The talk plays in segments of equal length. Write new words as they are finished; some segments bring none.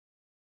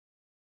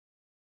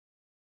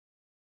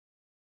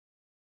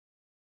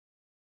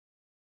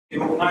The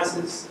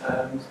organisers,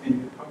 it's been a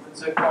good conference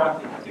so far. I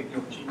think I'll take the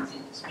opportunity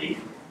to speak.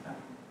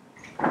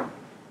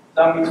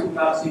 Then we talk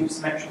about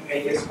supersymmetric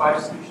ADS5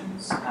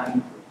 solutions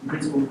and in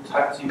principle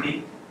type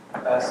 2B.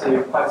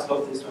 So quite a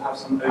lot of this will have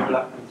some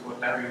overlap with what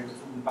Larry was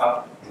talking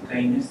about today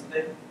and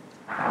yesterday.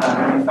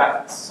 In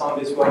fact, some of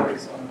this work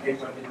is on a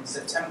paper I did in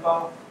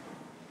September,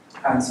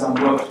 and some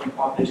work has been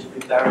published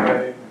with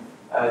Dario,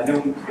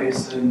 Neil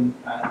McPherson,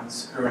 and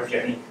Sakura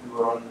Jenny, who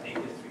were on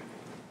ADS3B.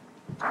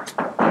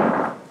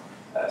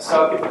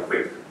 So I'll give a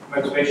quick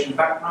motivation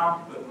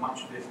background, but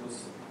much of it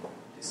was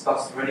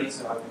discussed already,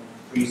 so I can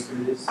breeze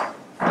through this.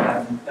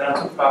 Then I'll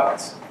talk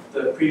about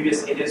the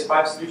previous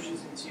ADS5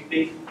 solutions in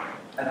 2B,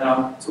 and then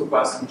I'll talk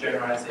about some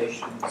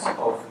generalizations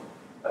of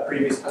a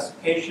previous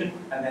classification,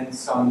 and then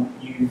some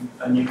new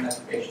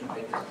classification of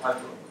ADS5.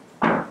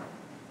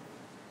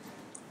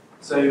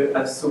 So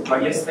as talked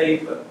about yesterday,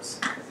 but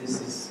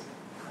this is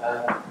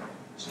a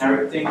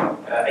generic thing,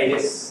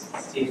 ADS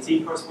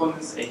CFT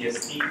corresponds,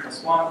 ADS T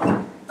plus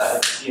 1,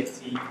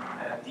 CFT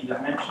D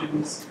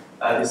dimensions.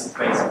 This is the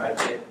basic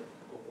idea of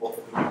what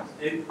we want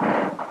to do.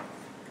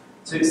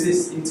 So it's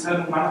this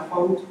internal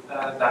manifold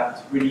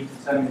that really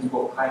determines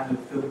what kind of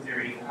field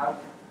theory you have.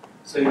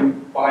 So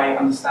by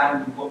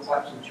understanding what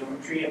types of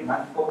geometry and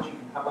manifolds you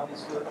can have on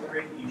this field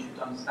theory, you should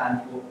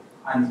understand what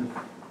kind of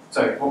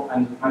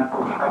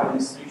manifold you have in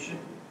this solution.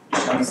 You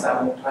should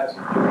understand what types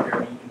of field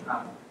theory you can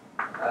have.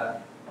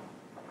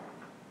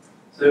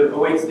 So a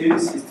way to do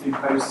this is to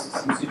impose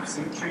some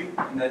supersymmetry,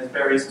 and there's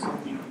various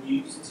tools you can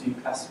use to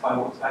classify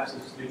what types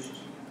of solutions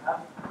you can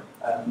have.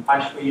 I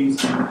shall be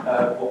using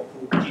what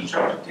called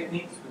G-structure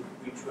techniques,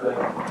 which were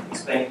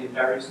explained in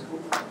various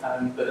tools,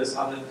 but there's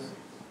other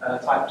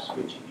types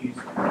which you use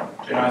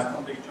generalized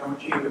complex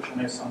geometry, which I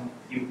know some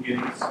field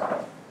units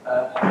have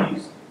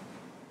used.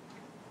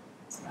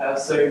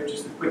 So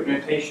just a quick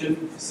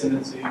notation,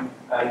 similar to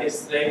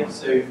yesterday.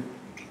 So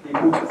the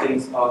important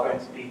things are going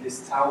to be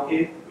this tau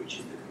here, which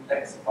is the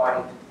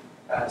complexified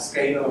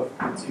scalar of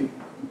the two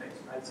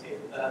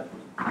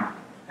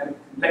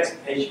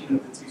complexification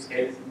of the two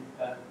scalars in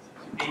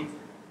 2B.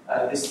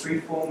 This free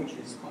form, which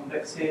is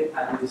convex here,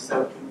 and this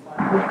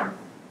self-confined.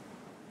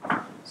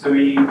 So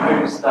we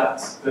impose that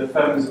the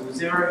firm is all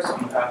zero, so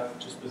we have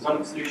just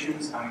bosonic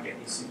solutions, and we get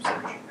these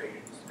supersymmetric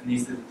gradients. And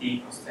these are the D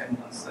plus 10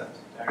 ones that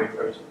Dario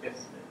wrote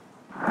yesterday.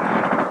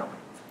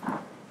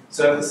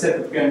 So as I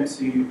said, we're going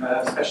to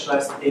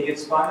specialize the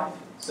ADS5.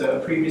 So a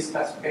previous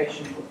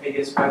classification of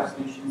ADS5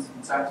 solutions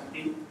in type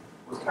 2B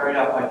was carried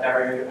out by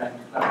Dario and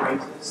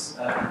collaborators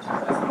in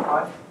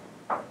 2005.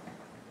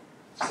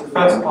 So the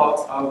first part,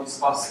 I'll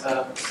discuss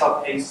a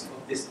subcase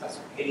of this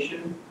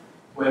classification,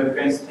 where we're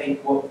going to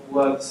take what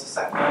were the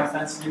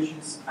Sasaki-Einstein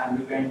solutions, and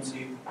we're going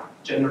to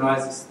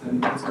generalize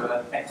them into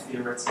an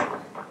F-theoretic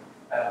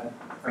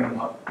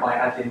framework by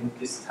adding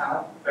this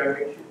tau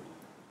variation.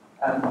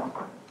 And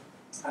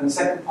the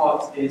second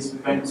part is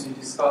we're going to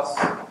discuss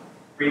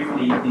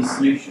briefly the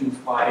solutions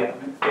by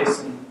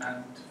McPherson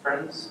and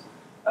friends,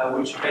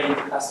 which obeyed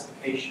the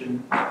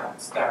classification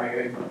that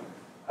Dario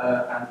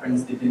and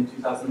friends did in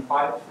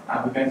 2005.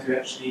 And we're going to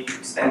actually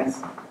extend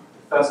the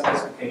first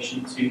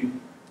classification to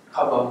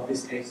cover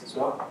this case as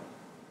well.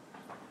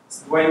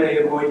 So the way they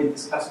avoided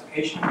this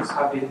classification was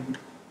having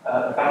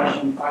a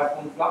vanishing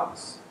five-form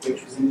flux,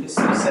 which was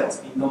implicitly set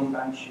to be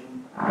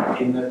non-vanishing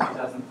in the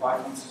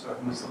 2005. I'm sorry,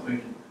 I'm not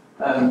moving.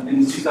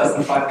 In the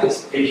 2005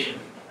 classification.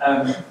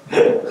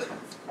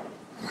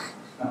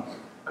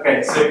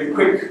 Okay, so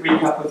quick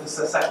recap of the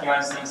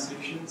Sasaki-Einstein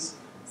solutions.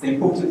 So the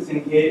important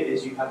thing here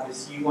is you have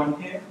this U1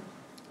 here,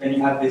 then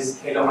you have this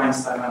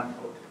Taylor-Einstein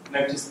manifold.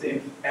 Notice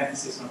the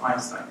emphasis on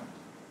Einstein.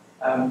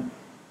 So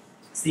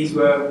these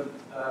were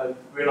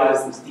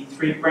realized as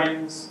D3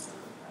 branes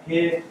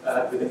here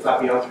with a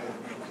Flaviato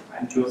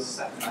and dual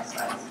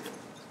Sasaki-Einstein.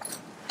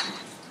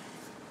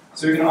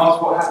 So we're going to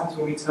ask what happens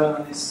when we turn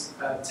on this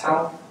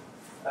tau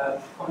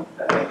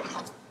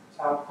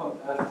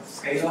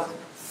scalar.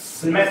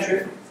 So the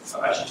metric,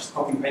 I've actually just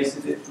copy and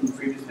pasted it from the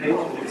previous page,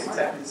 and it's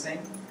exactly the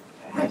same.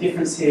 The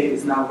difference here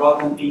is now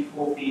rather than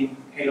B4 being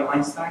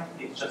Taylor-Einstein,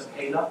 it's just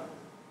Taylor.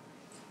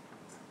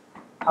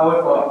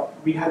 However,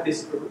 we had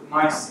this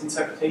nice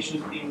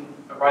interpretation being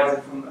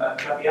arising from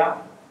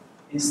Flaviat.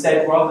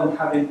 Instead, rather than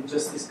having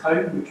just this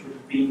cone, which would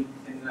have been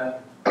in the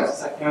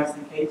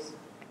Sasaki-Einstein case,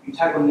 you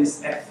tag on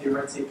this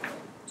F-theoretic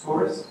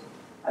torus,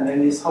 and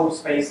then this whole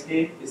space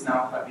here is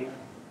now Flaviat.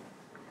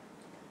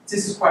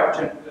 This is quite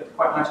a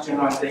nice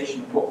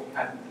generalization of what we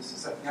had with the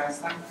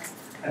Sasaki-Einstein,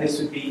 and this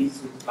would be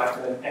sort of like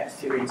an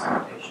F-theory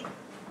interpretation.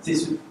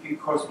 This would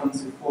correspond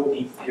to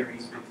 4D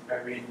theories with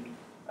varying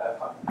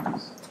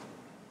hypotheses.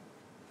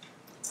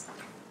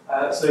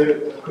 So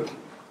a quick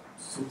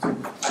sort of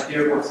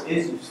idea of what it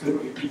is, you've still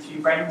got your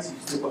B2 branes,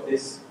 you've still got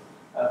this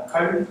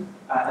cone,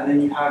 and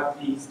then you have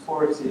these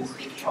toruses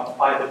which are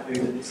fibered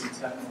over this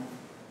internal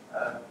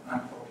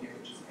manifold here,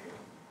 which is here.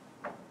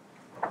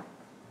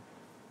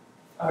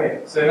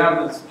 Okay, so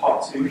now that's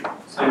part 2.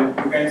 So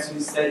we're going to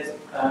instead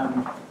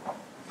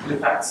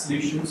look at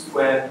solutions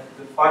where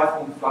the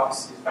five-form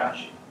flux is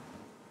vanishing.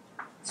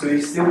 So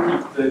we still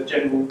keep the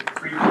general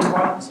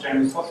 3-1 as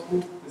general as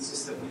possible,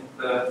 consistent with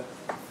the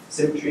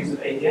symmetries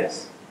of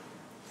ADS.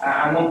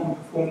 And one can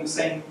perform the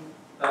same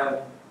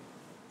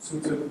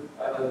sort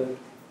of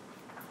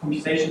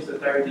computations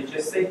that Derrida did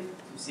yesterday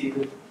to see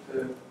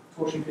the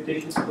torsion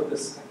conditions for the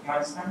second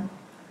Einstein.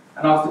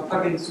 And after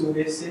plugging all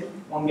this in,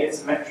 one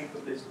gets a metric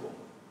of this form.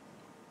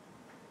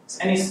 So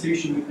any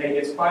solution with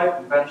ADS5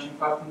 and vanishing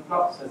 5-point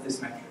flux has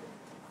this metric.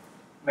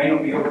 It may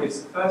not be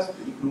obvious at first,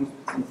 but you can also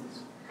put into this.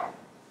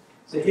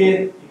 So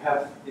here you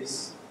have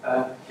this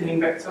killing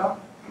vector.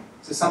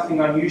 So something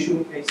unusual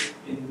in case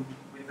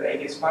with the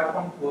ADS5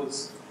 one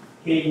was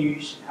here you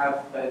should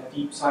have a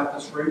deep psi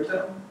plus rho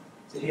term.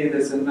 So here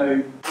there's a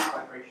no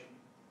vibration.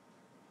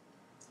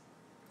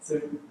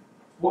 So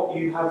what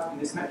you have in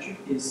this metric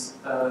is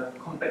a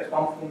complex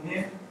one form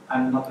here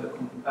and another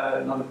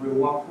real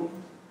one form.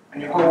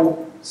 And your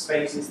whole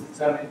space is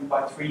determined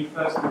by 3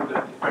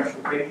 first-order differential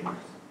equations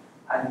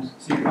and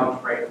 2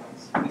 algebraic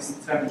ones. And this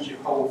determines your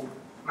whole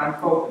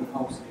manifold and the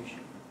whole solution.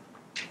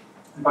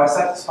 And by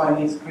satisfying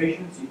these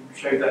equations, you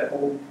show that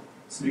all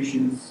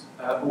solutions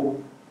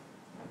of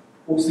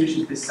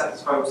this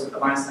satisfy also the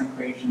Einstein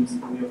equations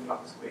and all your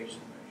flux equations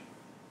in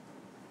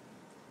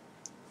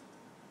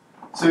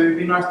motion. So it would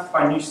be nice to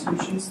find new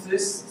solutions to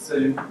this.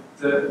 So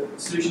the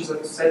solutions, as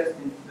I said,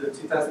 in the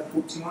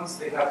 2014 ones,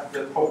 they have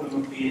the problem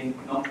of being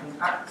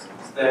non-compact. So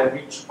they're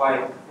reached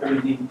by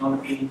only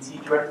non-abelian T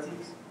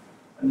dualities,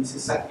 and this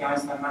is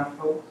Sacchi-Einstein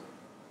manifold.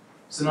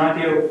 So an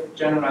idea of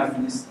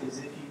generalizing this is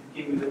if you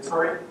begin with a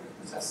toric,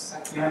 that's a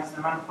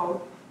Sacchi-Einstein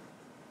manifold.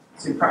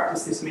 So in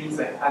practice, this means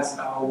that it has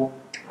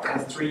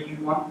 3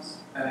 U1s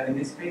in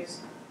this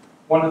case.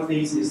 One of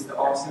these is the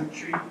R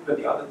symmetry, but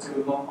the other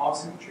 2 are non-R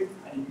symmetry,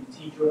 and you can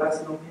T dualize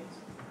along these.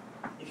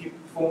 If you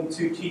perform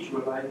 2 T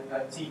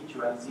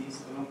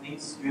dualities along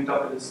these, you end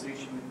up with a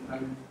solution with no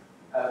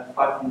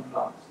 5-point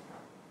flux.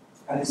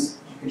 And this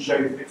you can show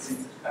fits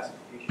into the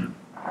classification.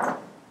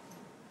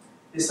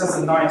 This has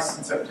a nice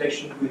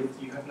interpretation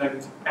with you have no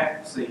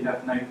F, so you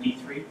have no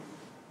D3.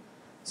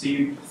 So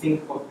you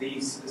think of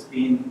these as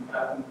being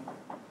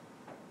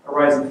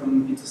arising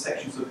from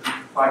intersections of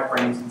 5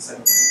 branes and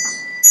 7 branes.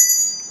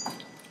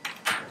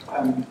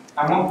 And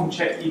one can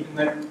check even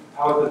though,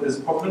 however, there's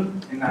a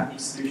problem in that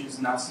these solutions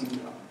are now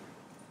singular.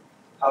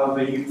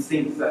 However, you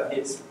think that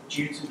it's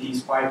due to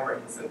these 5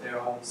 branes that there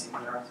are these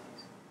singularities.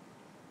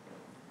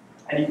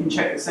 And you can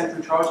check the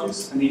central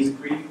charges, and these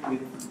agree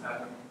with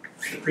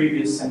the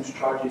previous central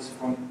charges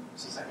from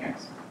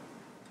Sacchi-Einstein.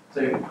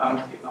 So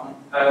keep that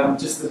on.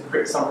 Just as a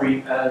quick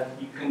summary,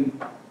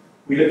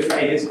 we looked for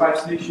ADS5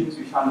 solutions,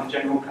 we found the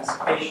general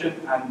classification,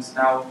 and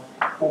now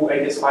all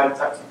ADS5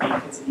 types will be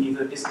fitting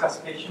either this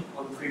classification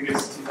or the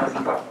previous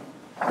 2005.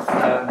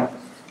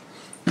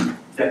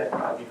 Yeah,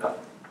 I'll do that.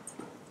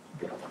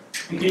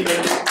 Thank you.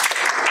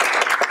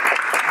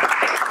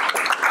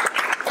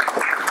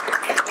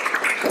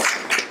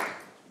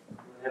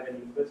 Have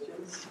any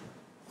questions?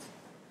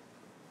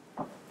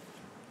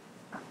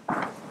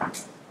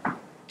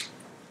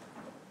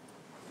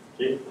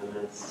 Okay,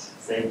 let's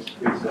thank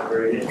Christopher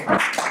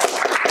again.